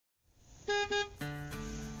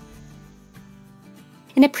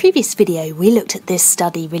In a previous video, we looked at this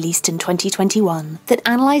study released in 2021 that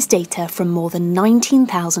analysed data from more than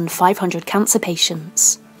 19,500 cancer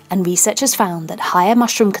patients, and researchers found that higher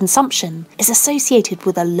mushroom consumption is associated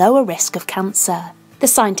with a lower risk of cancer. The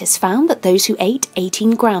scientists found that those who ate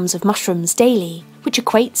 18 grams of mushrooms daily, which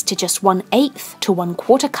equates to just 1/8 to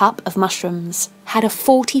 1/4 cup of mushrooms, had a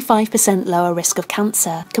 45% lower risk of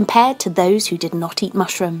cancer compared to those who did not eat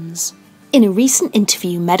mushrooms. In a recent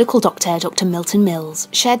interview, medical doctor Dr. Milton Mills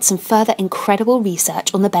shared some further incredible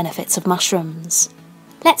research on the benefits of mushrooms.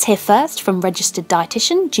 Let's hear first from registered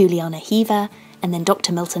dietitian Juliana Heaver, and then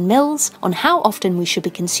Dr. Milton Mills on how often we should be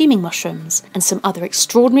consuming mushrooms and some other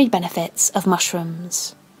extraordinary benefits of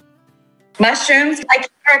mushrooms. Mushrooms, I can't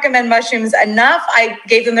recommend mushrooms enough. I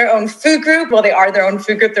gave them their own food group. Well, they are their own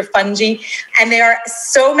food group. They're fungi. And they are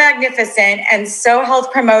so magnificent and so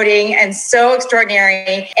health promoting and so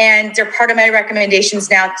extraordinary. And they're part of my recommendations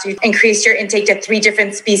now to increase your intake to 3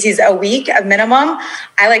 different species a week, a minimum.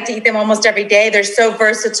 I like to eat them almost every day. They're so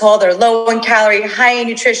versatile. They're low in calorie, high in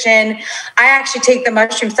nutrition. I actually take the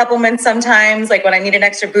mushroom supplements sometimes, like when I need an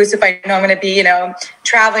extra boost if I know I'm going to be,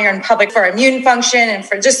 traveling or in public for immune function and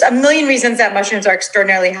for just a million reasons that mushrooms are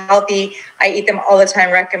extraordinarily healthy. I eat them all the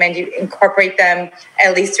time. Recommend you incorporate them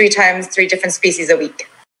at least 3 times, 3 different species a week.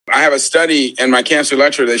 I have a study in my cancer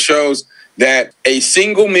lecture that shows that a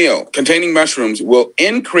single meal containing mushrooms will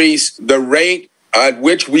increase the rate at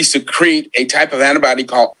which we secrete a type of antibody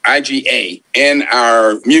called IgA in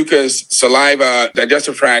our mucus, saliva,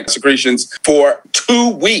 digestive tract secretions for 2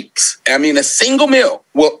 weeks. I mean, a single meal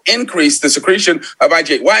will increase the secretion of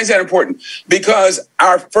IgA. Why is that important? Because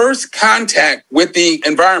our first contact with the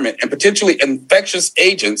environment and potentially infectious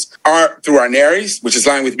agents are through our nares, which is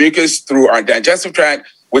lined with mucus, through our digestive tract,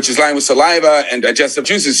 which is lined with saliva and digestive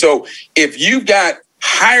juices. So if you've got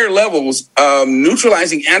higher levels of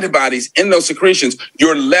neutralizing antibodies in those secretions,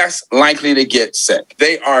 you're less likely to get sick.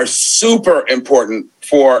 They are super important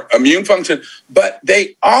for immune function, but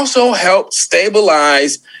they also help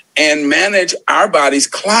stabilize and manage our body's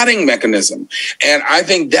clotting mechanism. And I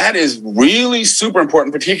think that is really super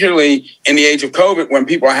important, particularly in the age of COVID, when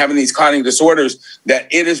people are having these clotting disorders, that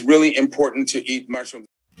it is really important to eat mushrooms.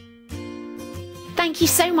 Thank you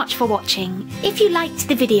so much for watching. If you liked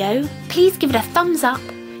the video, please give it a thumbs up,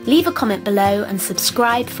 leave a comment below and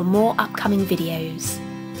subscribe for more upcoming videos.